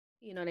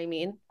You know what I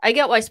mean? I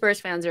get why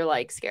Spurs fans are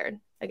like scared.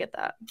 I get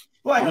that.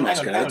 Well, I'm not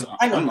scared.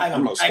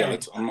 I'm not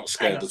scared. I'm not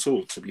scared at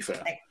all, to be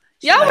fair.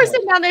 Y'all were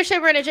sitting down there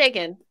shivering and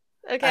shaking.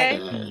 Okay.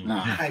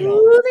 Nah,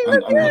 Ooh, they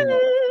look good.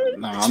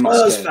 I'm not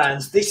Spurs scared.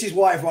 fans, this is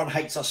why everyone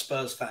hates us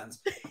Spurs fans.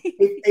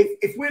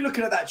 if we're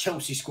looking at that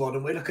Chelsea squad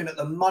and we're looking at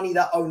the money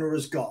that owner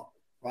has got,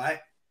 right?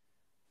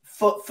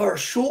 For a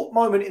short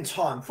moment in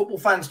time, football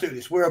fans do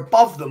this. We're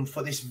above them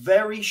for this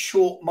very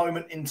short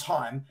moment in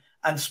time.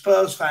 And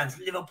Spurs fans,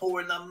 Liverpool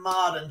are in the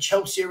mud and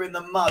Chelsea are in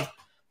the mud.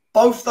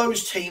 Both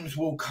those teams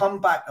will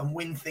come back and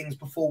win things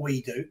before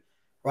we do,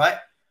 right?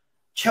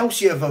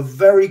 Chelsea have a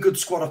very good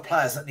squad of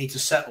players that need to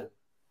settle.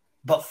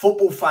 But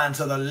football fans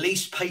are the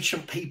least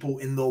patient people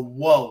in the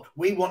world.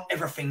 We want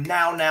everything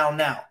now,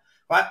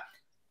 right?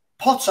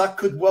 Potter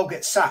could well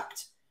get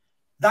sacked.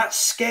 That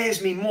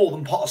scares me more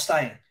than Potter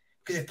staying.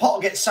 Because if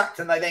Potter gets sacked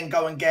and they then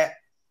go and get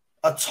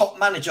a top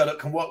manager that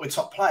can work with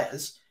top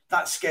players,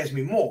 that scares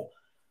me more.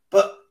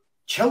 But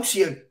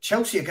Chelsea are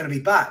going to be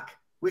back.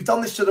 We've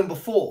done this to them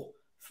before.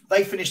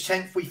 They finished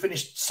 10th. We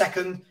finished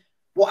 2nd.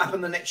 What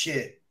happened the next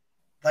year?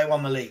 They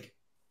won the league.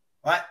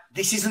 Right?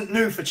 This isn't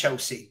new for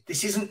Chelsea.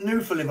 This isn't new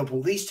for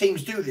Liverpool. These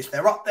teams do this.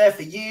 They're up there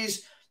for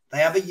years. They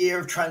have a year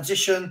of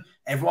transition.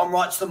 Everyone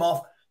writes them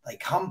off. They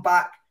come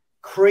back.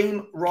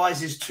 Cream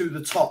rises to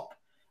the top.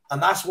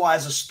 And that's why,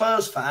 as a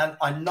Spurs fan,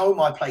 I know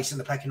my place in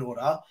the pecking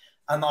order.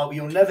 And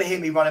you'll never hear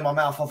me running my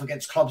mouth off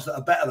against clubs that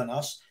are better than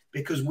us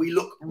because we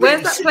look really.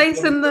 Where's that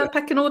place in the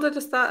pecking order,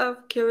 just out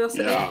of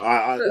curiosity?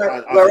 Yeah,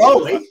 where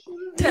are we?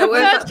 Yeah,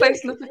 where's that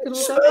place in the pecking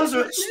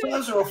order?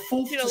 Spurs are a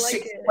 4th to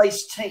 6th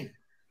place team.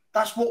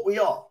 That's what we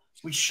are.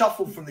 We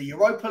shuffle from the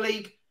Europa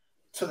League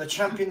to the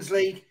Champions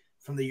League,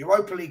 from the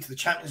Europa League to the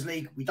Champions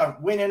League. We don't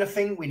win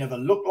anything. We never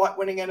look like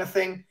winning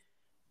anything.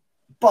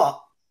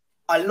 But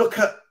I look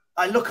at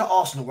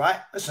Arsenal,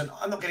 right? Listen,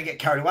 I'm not going to get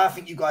carried away. I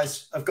think you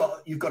guys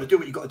you've got to do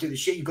what you've got to do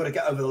this year. You've got to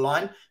get over the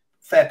line.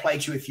 Fair play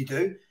to you if you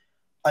do.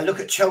 I look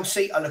at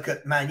Chelsea. I look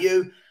at Man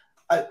U.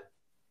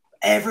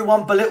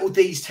 Everyone belittled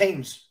these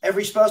teams.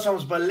 Every Spurs fan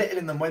was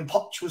belittling them when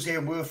Poch was here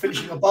and we were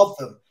finishing above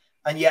them.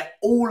 And yet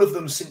all of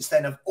them since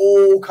then have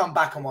all come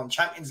back and won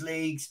Champions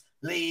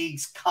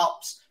Leagues,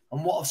 Cups.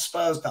 And what have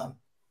Spurs done?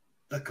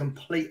 The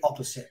complete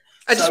opposite.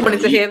 I just wanted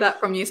to hear that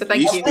from you, so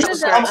thank you.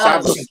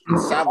 Sava,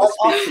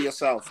 speak for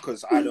yourself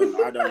because I don't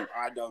agree.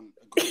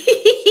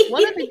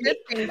 One of the good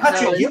things,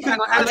 Patrick, you can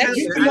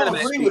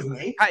agree with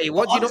me. Patty,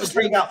 what do you not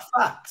agree with?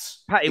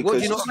 Facts. Patty, what do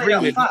you not agree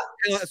with?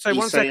 So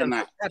 1 second,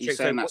 Patrick.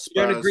 So you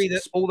don't agree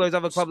that all those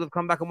other clubs have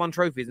come back and won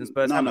trophies and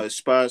Spurs? No,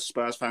 Spurs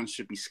fans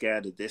should be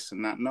scared of this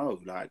and that. No,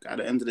 like at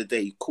the end of the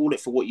day, call it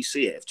for what you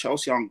see it. If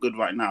Chelsea aren't good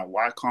right now,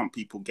 why can't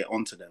people get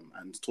onto them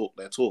and talk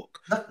their talk?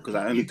 Because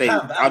at the end of the day,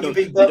 I don't.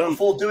 You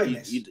before doing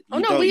this.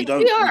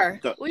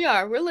 We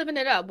are. We're living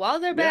it up. While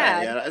they're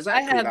bad,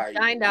 exactly. I have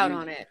dined out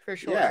on it for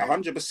sure. Yeah,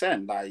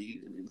 100%. Like,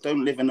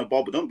 don't live in a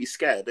bubble. Don't be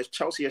scared. If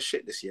Chelsea are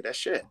shit this year, they're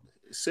shit.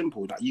 It's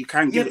simple. Like, you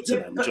can give it to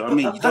them. Do you know what I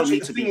mean? You don't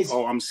need to be,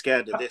 I'm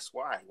scared of this.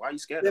 Why? Why are you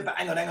scared of but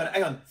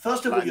hang on.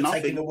 First of all, you're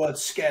taking the word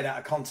scared out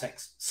of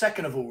context.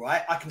 Second of all,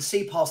 right, I can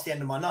see past the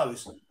end of my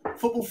nose.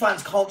 Football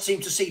fans can't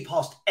seem to see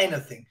past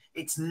anything.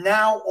 It's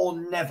now or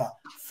never,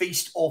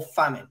 feast or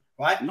famine,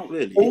 right? Not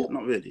really.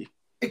 Not really.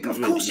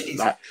 Of course it is.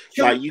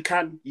 Like you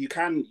can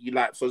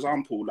like, for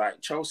example,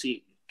 like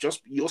Chelsea.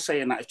 Just you're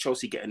saying that if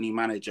Chelsea get a new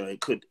manager, it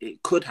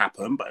could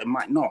happen, but it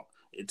might not.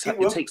 It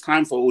takes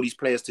time for all these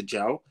players to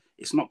gel.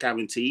 It's not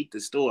guaranteed.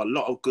 There's still a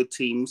lot of good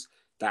teams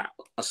that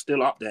are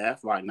still up there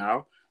right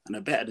now and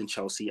are better than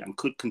Chelsea and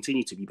could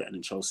continue to be better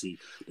than Chelsea.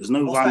 There's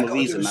no rhyme or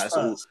reason that it's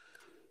all.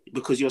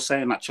 Because you're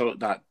saying that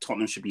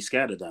Tottenham should be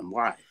scared of them.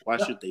 Why? Why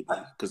should they be?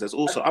 Because there's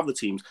also other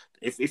teams.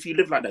 If you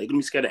live like that, you're going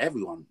to be scared of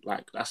everyone.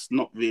 Like, that's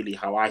not really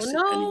how I see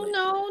it anyway.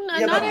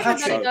 Not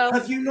everybody.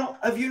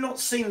 Have you not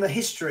seen the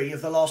history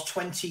of the last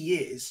 20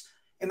 years?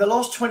 In the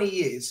last 20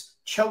 years,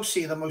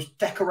 Chelsea are the most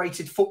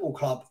decorated football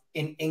club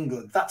in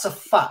England. That's a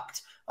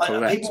fact.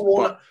 People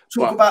want to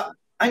talk about...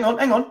 Hang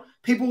on.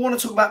 People want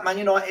to talk about Man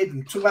United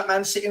and talk about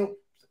Man City.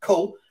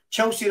 Cool.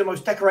 Chelsea are the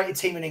most decorated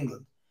team in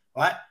England,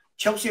 right?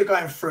 Chelsea are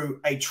going through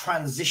a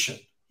transition,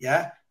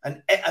 yeah?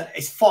 And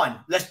it's fine.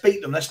 Let's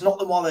beat them. Let's knock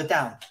them while they're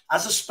down.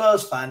 As a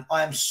Spurs fan,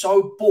 I am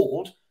so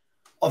bored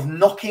of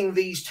knocking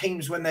these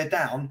teams when they're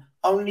down,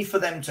 only for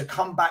them to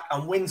come back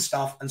and win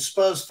stuff and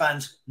Spurs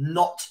fans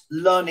not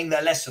learning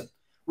their lesson.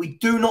 We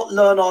do not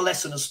learn our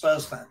lesson as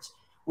Spurs fans.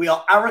 We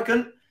are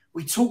arrogant.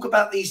 We talk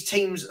about these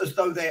teams as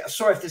though they're...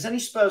 Sorry, if there's any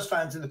Spurs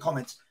fans in the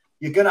comments,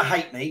 you're going to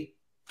hate me.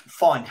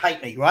 Fine,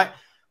 hate me, right?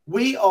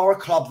 We are a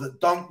club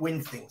that don't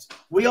win things.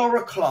 We are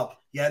a club,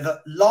 that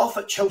laugh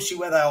at Chelsea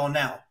where they are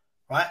now,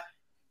 right?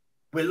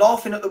 We're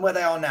laughing at them where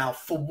they are now.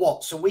 For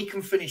what? So we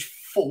can finish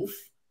 4th,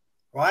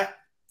 right?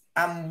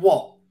 And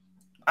what?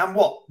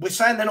 We're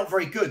saying they're not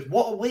very good.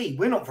 What are we?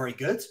 We're not very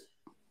good.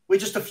 We're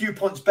just a few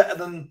points better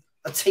than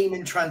a team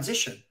in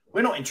transition.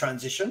 We're not in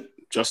transition.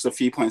 Just a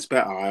few points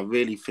better. I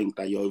really think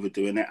that you're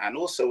overdoing it. And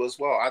also as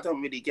well, I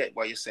don't really get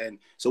what you're saying.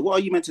 So what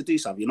are you meant to do,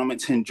 Sav? You're not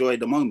meant to enjoy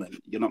the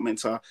moment. You're not meant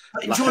to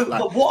enjoy.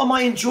 But what am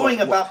I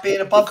enjoying about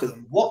being above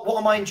them? What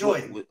am I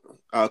enjoying?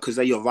 Because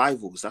they're your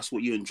rivals. That's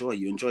what you enjoy.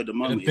 You enjoy the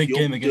moment. Big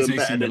game against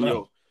AC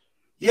Milan.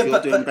 Yeah,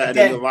 you're doing better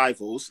than your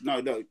rivals. No,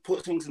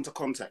 put things into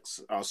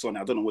context, Sonny.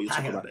 I don't know what you're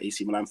talking about the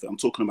AC Milan thing. I'm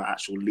talking about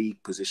actual league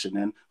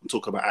positioning. I'm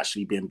talking about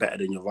actually being better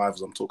than your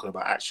rivals. I'm talking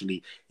about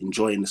actually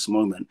enjoying this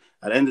moment.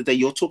 At the end of the day,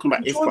 you're talking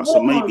about if buts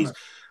and maybes.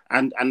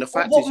 And the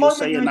fact is, you're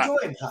saying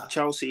that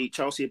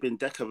Chelsea have been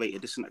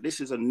decorated. This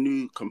is a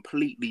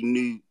completely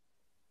new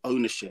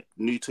ownership.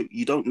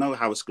 You don't know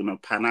how it's going to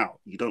pan out.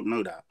 You don't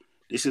know that.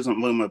 This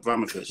isn't Roman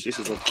Abramovich. This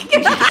is a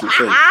completely different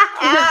thing.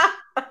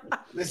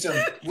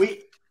 Listen,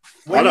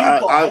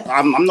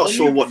 I'm not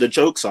sure what the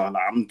jokes are.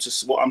 Like,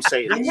 what I'm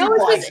saying.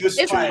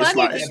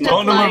 It's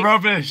Tottenham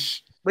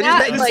rubbish. But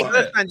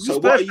so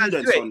what are you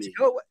then, Sonny?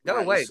 Go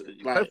away.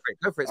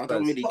 Go for it. I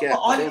don't really get.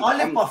 I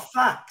live by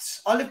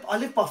facts. I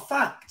live by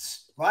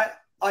facts, right?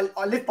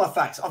 I live by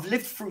facts. I've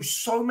lived through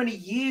so many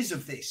years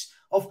of this.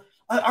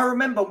 I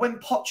remember when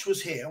Poch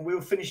was here and we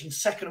were finishing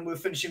second and we were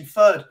finishing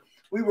third.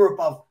 We were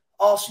above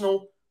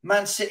Arsenal,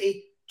 Man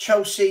City,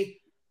 Chelsea,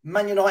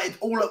 Man United,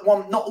 all at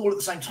one, not all at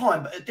the same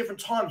time, but at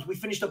different times. We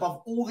finished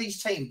above all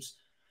these teams.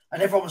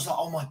 And everyone was like,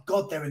 oh my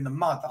God, they're in the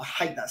mud. I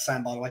hate that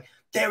saying, by the way.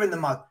 They're in the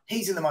mud.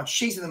 He's in the mud.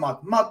 She's in the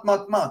mud. Mud,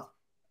 mud, mud.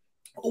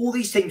 All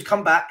these teams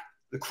come back.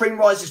 The cream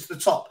rises to the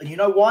top. And you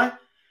know why?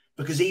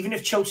 Because even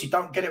if Chelsea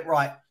don't get it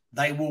right,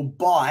 they will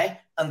buy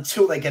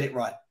until they get it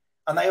right.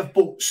 And they have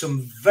bought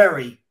some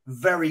very,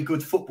 very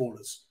good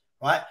footballers,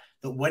 right?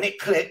 That when it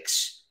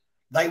clicks,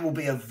 they will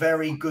be a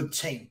very good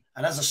team.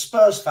 And as a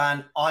Spurs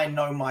fan, I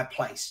know my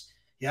place.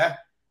 Yeah.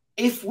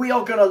 If we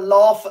are going to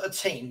laugh at a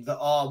team that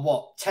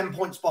are 10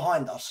 points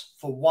behind us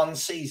for one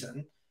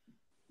season,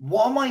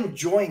 what am I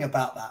enjoying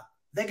about that?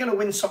 They're going to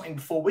win something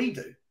before we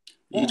do.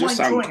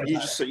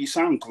 You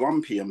sound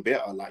grumpy and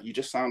bitter. Like you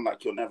just sound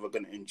like you're never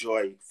going to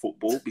enjoy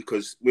football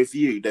because with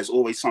you, there's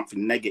always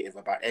something negative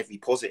about every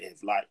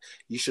positive. Like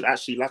you should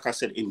actually, like I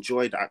said,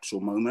 enjoy the actual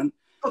moment.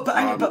 But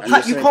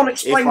Pat, you can't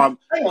explain. Hang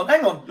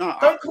on. No,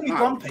 don't call me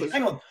grumpy.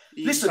 Hang on.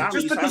 Listen,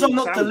 just because I'm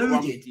not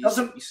deluded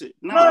doesn't.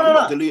 No.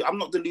 I'm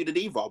not deluded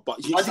either.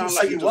 But you sound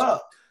like you were.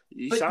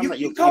 You sound like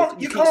you can't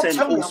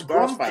tell me I'm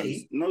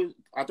grumpy. No,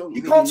 I don't.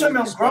 You can't tell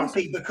me I'm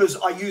grumpy because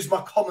I use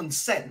my common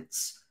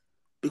sense.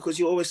 Because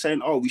you're always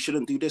saying, "Oh, we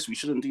shouldn't do this, we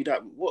shouldn't do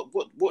that."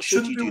 What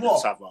should you do,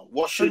 Sava?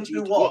 What should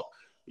you do? What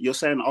you're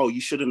saying? Oh,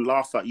 you shouldn't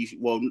laugh at you.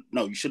 Well,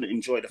 no, you shouldn't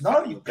enjoy the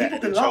fact that you're better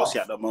than Chelsea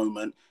at the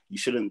moment. You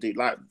shouldn't do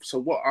so.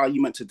 What are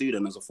you meant to do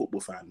then as a football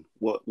fan?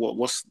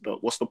 What's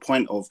the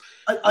point of?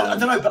 I don't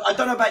know, but I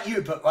don't know about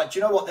you, but do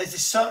you know what? There's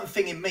this certain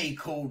thing in me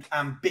called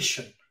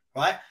ambition,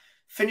 right?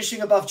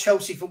 Finishing above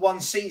Chelsea for one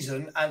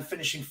season and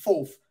finishing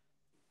fourth.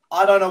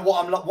 I don't know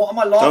what am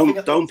I laughing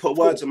at? Don't put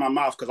words in my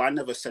mouth because I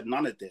never said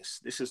none of this.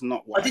 This is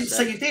not what I didn't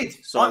say you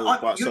did. So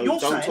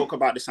don't talk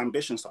about this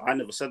ambition stuff. I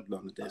never said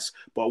none of this.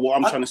 But what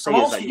I'm trying to say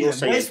is that you're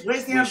saying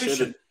where's the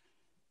ambition?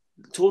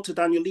 Talk to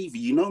Daniel Levy.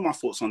 You know my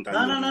thoughts on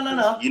Daniel.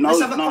 No.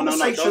 Let's have a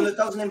conversation that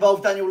doesn't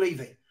involve Daniel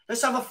Levy.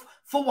 Let's have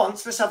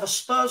a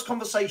Spurs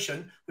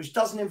conversation which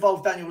doesn't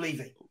involve Daniel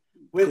Levy.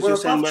 We're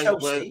above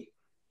Chelsea.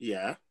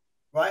 Yeah.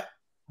 Right.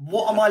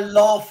 What am I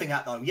laughing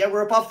at though? Yeah,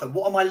 we're above them.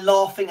 What am I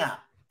laughing at?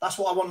 That's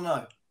what I want to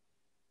know.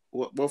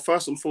 Well,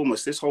 first and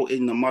foremost, this whole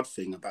in the mud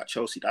thing about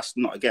Chelsea, that's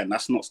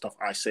not stuff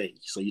I say.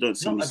 So you don't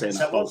see me saying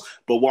that.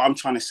 But what I'm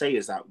trying to say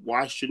is that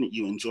why shouldn't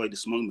you enjoy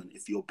this moment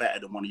if you're better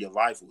than one of your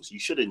rivals? You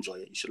should enjoy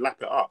it. You should lap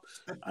it up.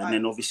 And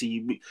then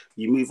obviously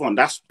you move on.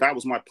 That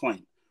was my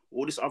point.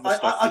 All this other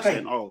stuff.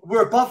 Okay, saying,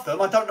 we're above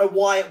them. I don't know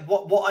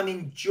what I'm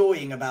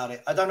enjoying about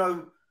it. I don't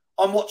know.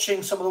 I'm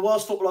watching some of the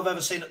worst football I've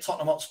ever seen at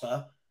Tottenham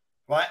Hotspur,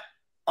 right?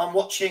 I'm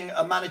watching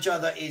a manager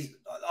that is,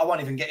 I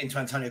won't even get into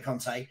Antonio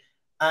Conte,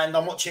 and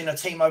I'm watching a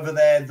team over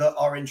there that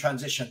are in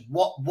transition.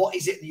 What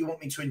is it that you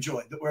want me to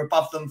enjoy? That we're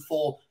above them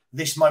for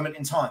this moment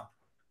in time?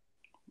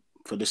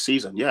 For this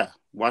season, yeah.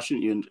 Why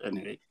shouldn't you?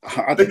 Anyway,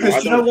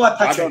 because you know why,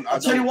 Patrick? I'll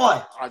tell you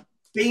why.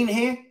 Been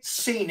here,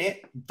 seen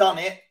it, done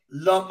it,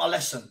 learnt my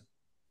lesson.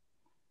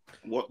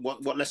 What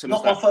lesson Not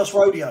is that? my first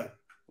rodeo.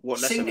 What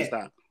lesson is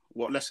that?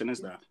 What lesson is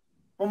that?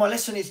 Well, my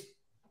lesson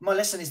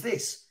is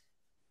this.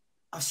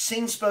 I've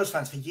seen Spurs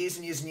fans for years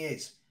and years and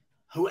years.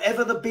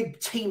 Whoever the big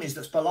team is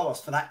that's below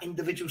us for that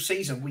individual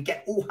season, we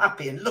get all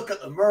happy and look at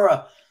them.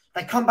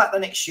 They come back the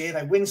next year,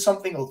 they win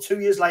something, or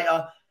 2 years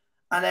later,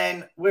 and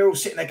then we're all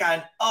sitting there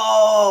going,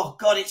 oh,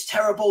 God, it's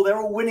terrible.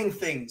 They're all winning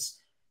things.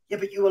 Yeah,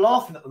 but you were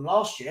laughing at them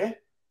last year.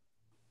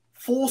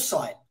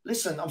 Foresight.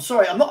 Listen, I'm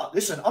sorry. I'm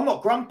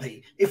not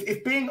grumpy.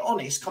 If being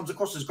honest comes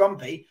across as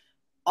grumpy,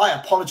 I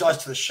apologize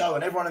to the show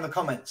and everyone in the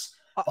comments.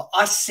 But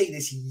I see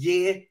this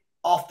year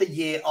after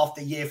year after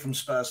year from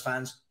Spurs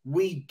fans.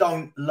 We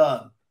don't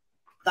learn.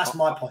 That's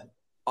my point.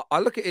 I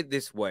look at it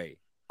this way.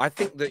 I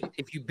think that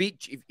if you beat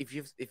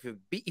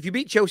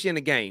Chelsea in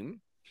a game,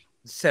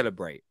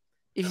 celebrate.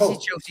 If you see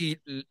Chelsea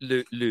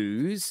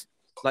lose,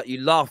 like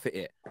you laugh at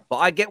it. But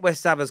I get where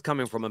Sava's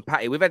coming from. And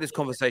Patty, we've had this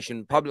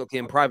conversation publicly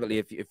and privately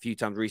a few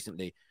times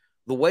recently.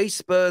 The way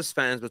Spurs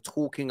fans were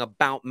talking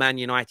about Man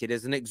United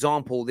as an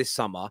example this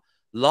summer,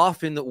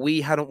 laughing that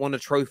we hadn't won a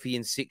trophy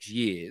in 6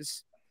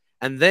 years,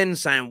 and then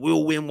saying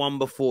we'll win one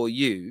before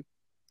you.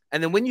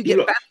 And then when you get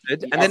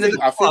bantered, and then as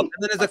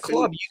a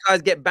club, you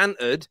guys get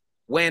bantered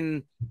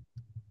when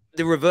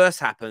the reverse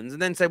happens,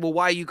 and then say, well,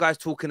 why are you guys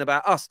talking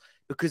about us?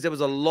 Because there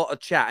was a lot of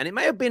chat. And it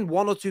may have been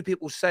 1 or 2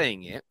 people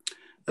saying it,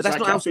 but that's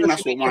not how social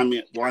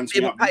media works.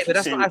 But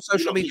that's not how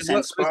social media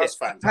works.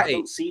 Patty,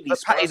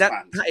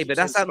 but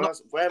that's not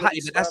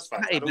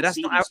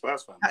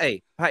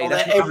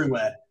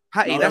everywhere.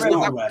 Patty, that's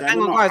not. Hang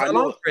on, guys.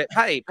 I'll answer it.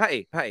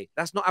 Patty,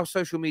 that's not how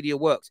social media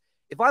works.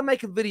 If I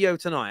make a video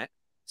tonight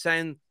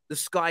saying the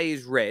sky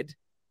is red,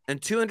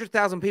 and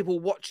 200,000 people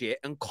watch it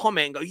and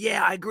comment and go,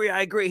 yeah, I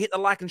agree, hit the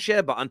like and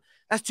share button,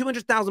 that's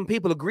 200,000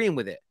 people agreeing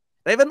with it.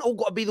 They haven't all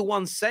got to be the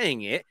ones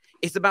saying it.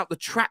 It's about the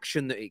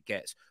traction that it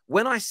gets.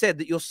 When I said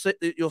that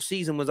your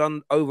season was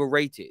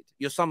overrated,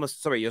 your summer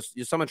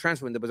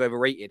transfer window was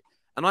overrated,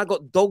 and I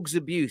got dogs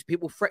abuse,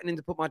 people threatening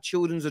to put my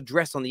children's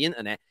address on the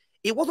internet,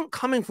 it wasn't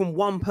coming from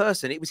one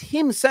person. It was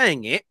him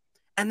saying it,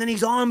 and then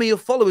his army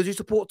of followers who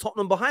support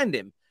Tottenham behind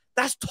him.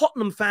 That's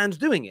Tottenham fans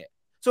doing it.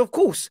 So, of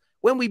course,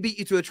 when we beat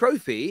you to a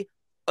trophy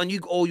and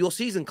your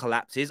season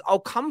collapses, I'll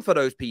come for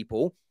those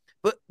people.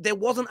 But there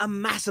wasn't a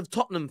mass of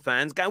Tottenham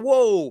fans going,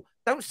 whoa,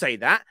 don't say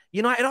that.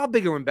 United are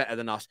bigger and better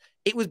than us.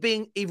 It was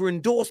being either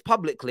endorsed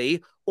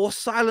publicly or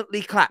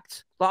silently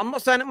clapped. Like, I'm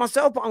not saying it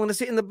myself, but I'm going to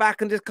sit in the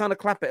back and just kind of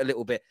clap it a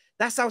little bit.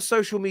 That's how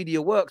social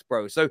media works,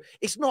 bro. So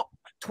it's not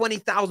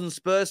 20,000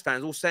 Spurs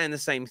fans all saying the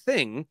same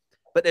thing,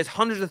 but there's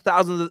hundreds of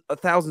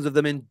thousands of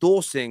them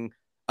endorsing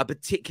a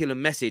particular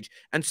message.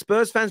 And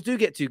Spurs fans do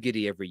get too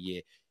giddy every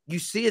year. You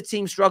see a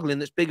team struggling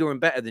that's bigger and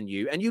better than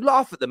you, and you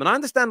laugh at them. And I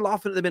understand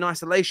laughing at them in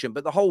isolation,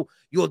 but the whole,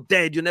 you're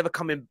dead, you're never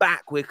coming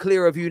back, we're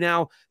clear of you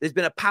now, there's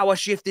been a power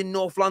shift in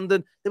North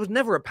London. There was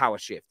never a power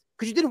shift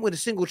because you didn't win a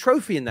single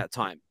trophy in that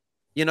time.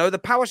 You know, the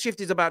power shift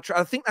is about,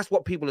 I think that's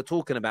what people are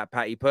talking about,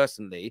 Patty,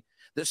 personally,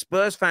 that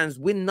Spurs fans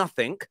win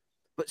nothing,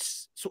 but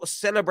sort of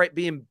celebrate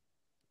being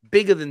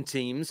bigger than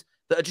teams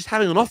that are just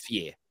having an off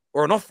year.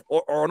 Or an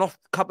off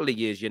couple of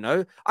years, you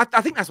know. I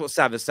think that's what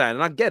Sav is saying,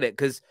 and I get it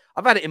because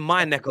I've had it in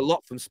my neck a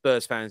lot from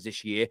Spurs fans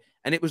this year,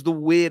 and it was the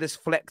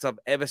weirdest flex I've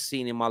ever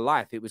seen in my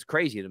life. It was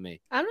crazy to me.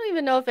 I don't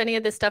even know if any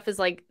of this stuff is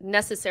like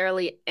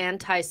necessarily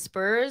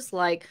anti-Spurs.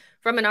 Like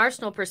from an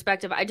Arsenal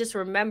perspective, I just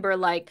remember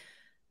like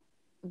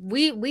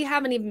we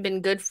haven't even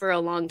been good for a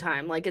long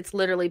time. Like it's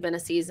literally been a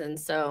season.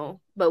 So,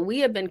 but we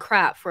have been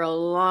crap for a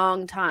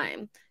long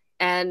time,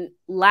 and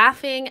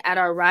laughing at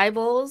our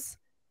rivals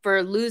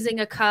for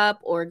losing a cup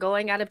or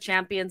going out of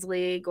Champions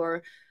League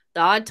or the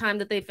odd time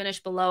that they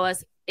finished below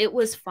us, it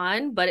was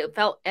fun, but it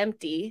felt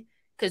empty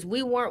because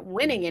we weren't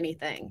winning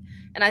anything.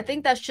 And I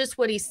think that's just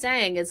what he's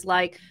saying is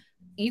like,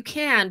 you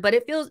can, but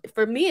it feels,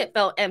 for me, it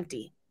felt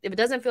empty. If it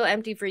doesn't feel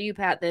empty for you,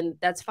 Pat, then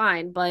that's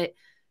fine. But,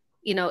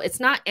 you know,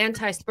 it's not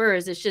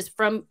anti-Spurs. It's just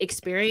from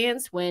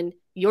experience when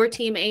your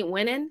team ain't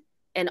winning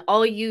and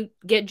all you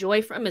get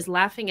joy from is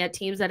laughing at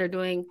teams that are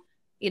doing,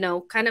 you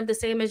know, kind of the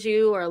same as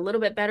you or a little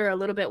bit better, a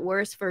little bit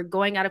worse for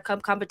going out of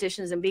cup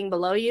competitions and being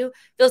below you,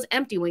 feels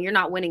empty when you're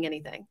not winning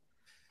anything,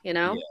 you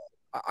know?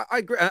 Yeah, I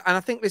agree. And I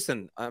think,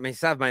 listen, I mean,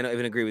 Sav may not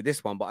even agree with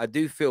this one, but I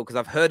do feel, because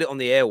I've heard it on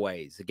the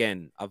airways,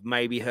 again, I've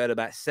maybe heard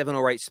about 7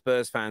 or 8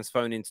 Spurs fans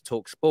phone in to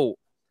talk sport,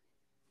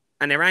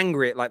 and they're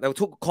angry. Like, they'll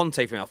talk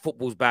Conte from,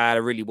 football's bad, I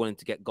really wanted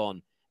to get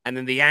gone. And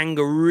then the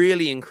anger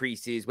really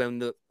increases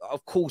when,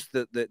 of course,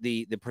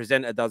 the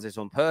presenter does this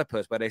on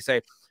purpose, where they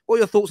say, what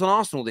are your thoughts on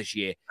Arsenal this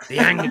year? The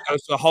anger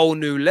goes to a whole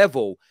new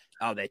level.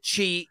 Oh, they're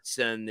cheats,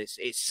 and it's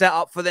set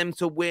up for them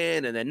to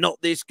win, and they're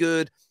not this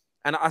good.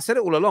 And I said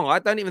it all along, I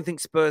don't even think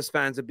Spurs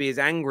fans would be as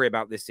angry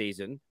about this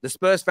season. The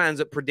Spurs fans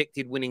that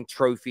predicted winning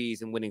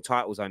trophies and winning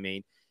titles, I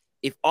mean,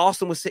 if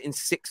Arsenal was sitting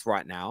 6th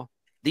right now,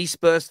 these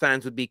Spurs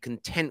fans would be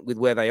content with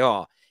where they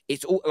are.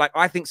 It's all like,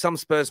 I think some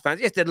Spurs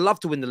fans, yes, they'd love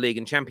to win the league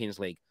and Champions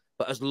League,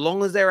 but as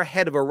long as they're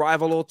ahead of a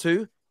rival or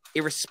two,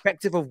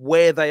 irrespective of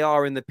where they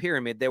are in the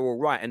pyramid, they're all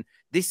right. And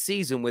this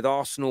season with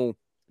Arsenal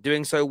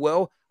doing so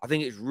well, I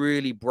think it's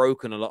really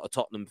broken a lot of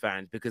Tottenham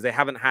fans because they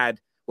haven't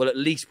had, well, at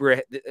least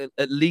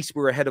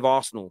we're ahead of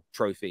Arsenal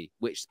trophy,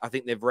 which I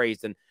think they've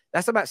raised. And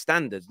that's about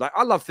standards. Like,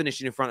 I love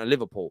finishing in front of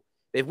Liverpool.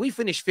 If we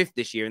finish 5th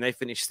this year and they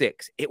finish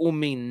 6th, it will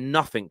mean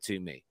nothing to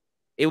me.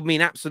 It would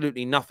mean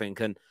absolutely nothing.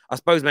 And I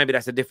suppose maybe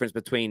that's the difference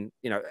between,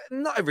 you know,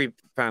 not every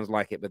fan's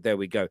like it, but there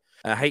we go.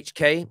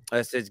 HK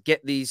says,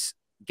 get this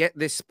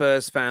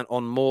Spurs fan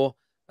on more.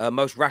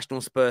 Most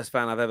rational Spurs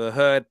fan I've ever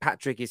heard.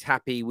 Patrick is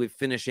happy with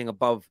finishing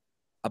above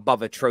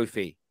a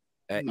trophy.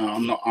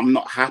 No, I'm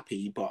not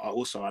happy, but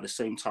also at the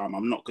same time,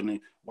 I'm not going to.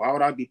 Why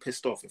would I be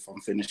pissed off if I'm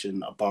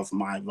finishing above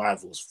my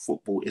rivals?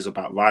 Football is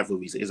about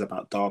rivalries. It is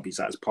about derbies.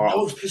 That is part.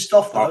 No one's pissed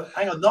off, though.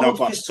 Hang on, no one's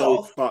pissed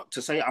off. But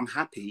to say I'm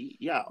happy,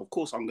 yeah, of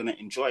course I'm going to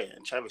enjoy it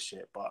and cherish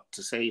it. But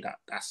to say that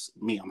that's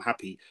me, I'm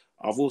happy.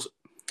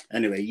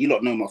 Anyway, you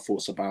lot know my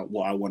thoughts about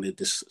what I wanted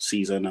this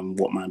season and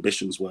what my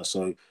ambitions were.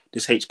 So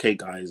this HK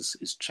guy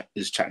is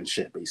chatting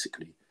shit,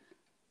 basically.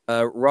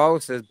 Raul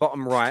says,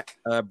 bottom right,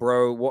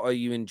 bro, what are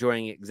you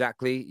enjoying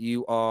exactly?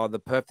 You are the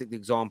perfect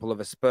example of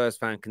a Spurs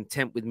fan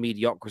content with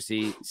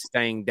mediocrity,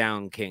 staying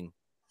down, king.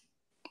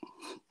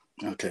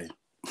 Okay.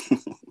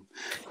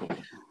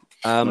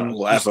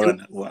 Whatever.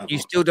 You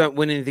still don't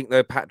win anything,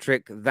 though,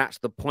 Patrick. That's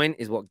the point,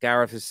 is what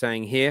Gareth is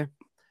saying here.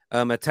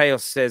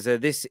 Mateos says,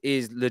 this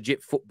is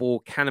legit football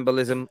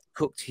cannibalism.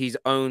 Cooked his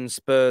own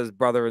Spurs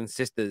brother and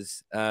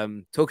sisters.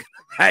 Talking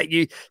about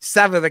you,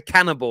 Sava the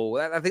cannibal.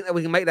 I think that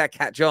we can make that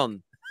catch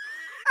on.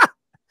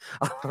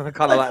 I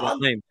kind of like that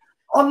name.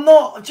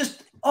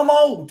 I'm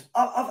old.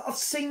 I've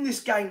seen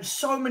this game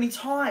so many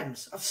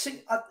times. I've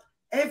seen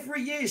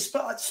every year.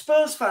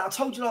 Spurs fan. I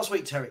told you last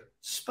week, Terry.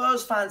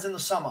 Spurs fans in the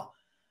summer.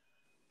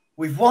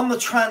 We've won the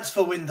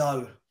transfer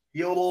window.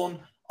 You're on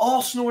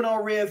Arsenal in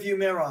our rearview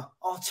mirror.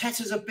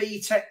 Arteta's a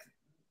B-Tech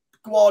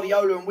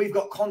Guardiola, and we've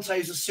got Conte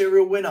as a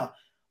serial winner.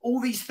 All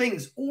these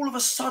things. All of a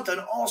sudden,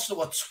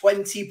 Arsenal are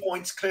 20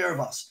 points clear of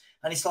us.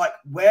 And it's like,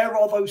 where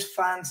are those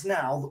fans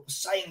now that were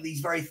saying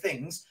these very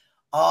things?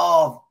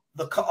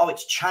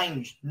 It's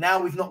changed.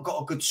 Now we've not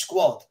got a good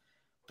squad.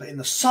 But in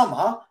the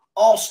summer,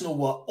 Arsenal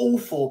were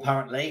awful,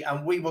 apparently,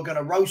 and we were going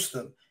to roast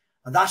them.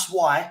 And that's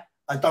why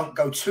I don't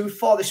go too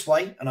far this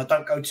way and I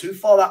don't go too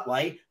far that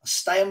way. I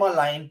stay in my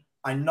lane.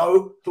 I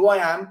know who I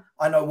am.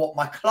 I know what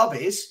my club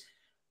is.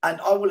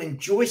 And I will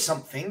enjoy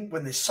something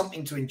when there's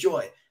something to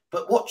enjoy.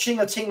 But watching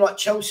a team like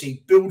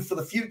Chelsea build for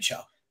the future,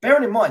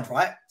 bearing in mind,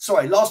 right?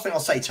 Sorry, last thing I'll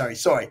say, Terry,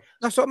 sorry.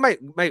 That's what, mate.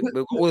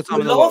 All the time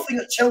we're laughing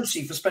at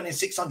Chelsea for spending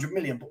 600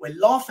 million, but we're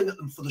laughing at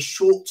them for the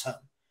short term.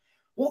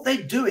 What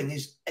they're doing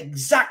is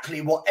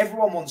exactly what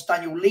everyone wants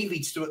Daniel Levy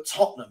to do at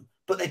Tottenham,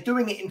 but they're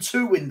doing it in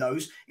 2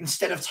 windows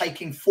instead of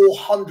taking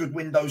 400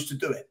 windows to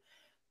do it.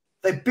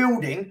 They're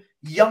building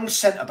young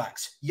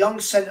centre-backs,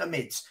 young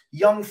centre-mids,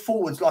 young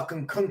forwards like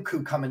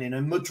Nkunku coming in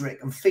and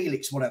Mudryk and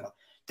Felix, whatever.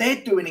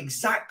 They're doing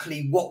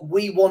exactly what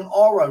we want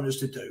our owners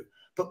to do.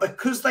 But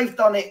because they've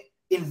done it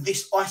in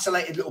this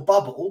isolated little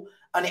bubble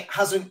and it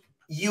hasn't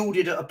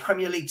yielded a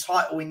Premier League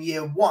title in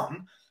year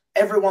 1,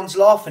 everyone's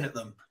laughing at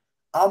them.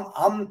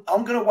 I'm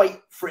going to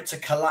wait for it to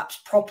collapse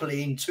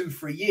properly in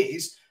 2-3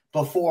 years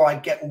before I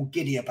get all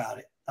giddy about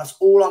it. That's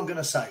all I'm going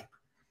to say.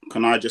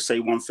 Can I just say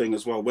one thing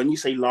as well? When you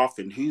say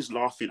laughing, who's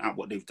laughing at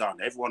what they've done?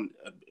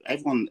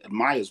 Everyone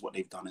admires what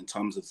they've done in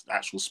terms of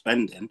actual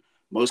spending.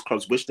 Most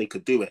clubs wish they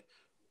could do it.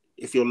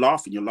 If you're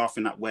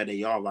laughing at where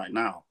they are right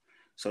now.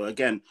 So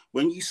again,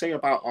 when you say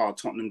about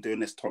Tottenham doing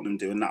this, Tottenham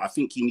doing that, I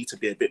think you need to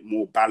be a bit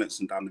more balanced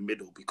and down the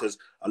middle, because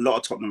a lot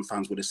of Tottenham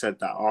fans would have said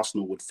that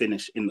Arsenal would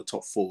finish in the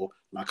top 4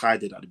 like I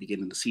did at the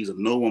beginning of the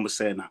season. No one was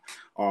saying that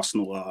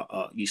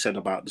Arsenal, you said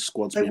about the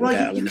squads being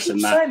better and this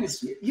and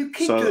that. You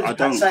keep so doing I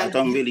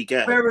don't really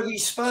get. Where are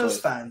these Spurs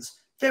fans?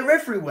 They're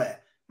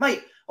everywhere.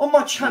 Mate, on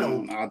my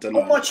channel, I don't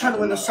know. On my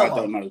channel in the summer.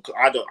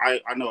 I don't know.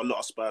 I know a lot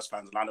of Spurs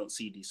fans, and I don't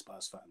see these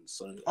Spurs fans.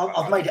 So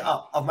I've made it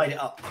up. I'm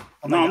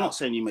not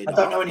saying you made it up.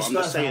 I don't know any I'm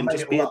Spurs just saying,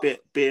 just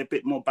be a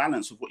bit more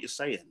balanced with what you're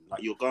saying.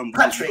 Like you're going.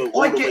 Patrick,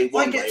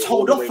 I get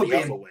told off for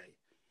being.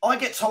 I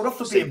get told off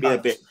for being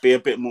balanced. Be a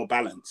bit more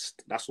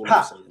balanced. That's what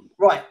I'm saying.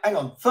 Right, hang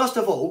on. First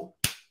of all,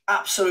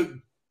 absolute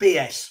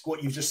BS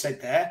what you've just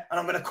said there, and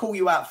I'm going to call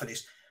you out for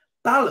this.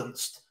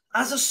 Balanced.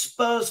 As a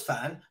Spurs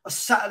fan, I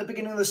sat at the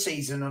beginning of the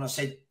season and I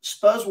said,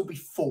 Spurs will be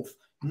 4th,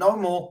 no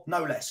more,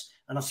 no less.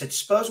 And I said,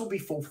 Spurs will be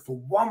 4th for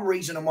one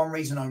reason and one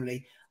reason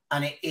only,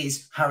 and it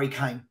is Harry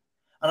Kane.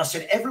 And I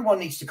said, everyone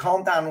needs to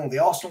calm down all the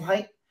Arsenal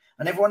hate,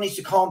 and everyone needs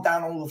to calm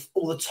down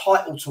all the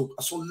title talk.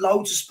 I saw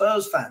loads of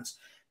Spurs fans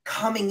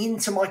coming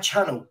into my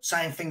channel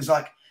saying things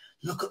like,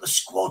 look at the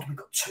squad, we've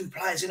got 2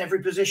 players in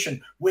every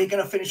position. We're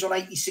going to finish on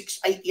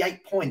 86,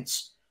 88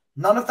 points.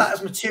 None of that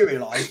has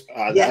materialised.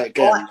 I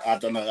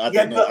don't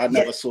know. I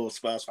never saw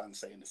Spurs fans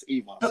saying this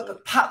either.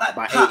 But Pat,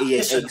 by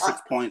 86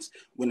 points,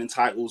 winning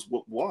titles.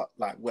 What?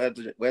 Like, where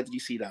did you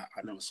see that?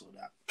 I never saw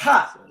that.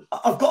 Pat,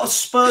 I've got a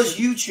Spurs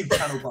YouTube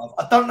channel, bro.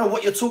 I don't know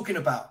what you're talking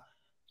about.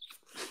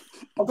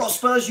 I've got a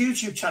Spurs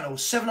YouTube channel.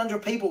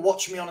 700 people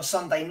watch me on a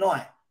Sunday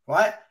night,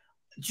 right?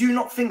 Do you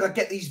not think I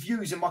get these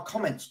views in my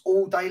comments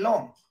all day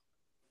long?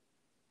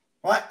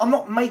 Right? I'm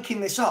not making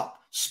this up.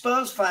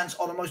 Spurs fans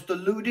are the most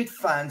deluded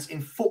fans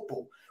in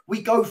football.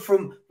 We go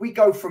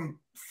from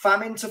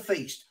famine to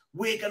feast.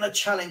 We're going to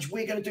challenge.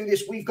 We're going to do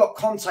this. We've got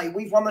Conte.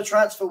 We've won the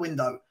transfer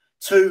window.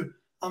 To,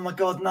 oh my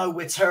God, no,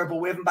 we're terrible.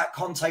 We haven't backed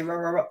Conte. Rah,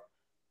 rah, rah.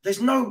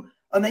 There's no,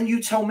 and then you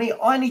tell me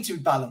I need to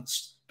be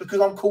balanced because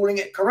I'm calling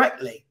it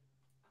correctly.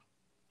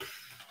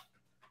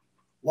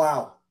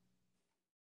 Wow.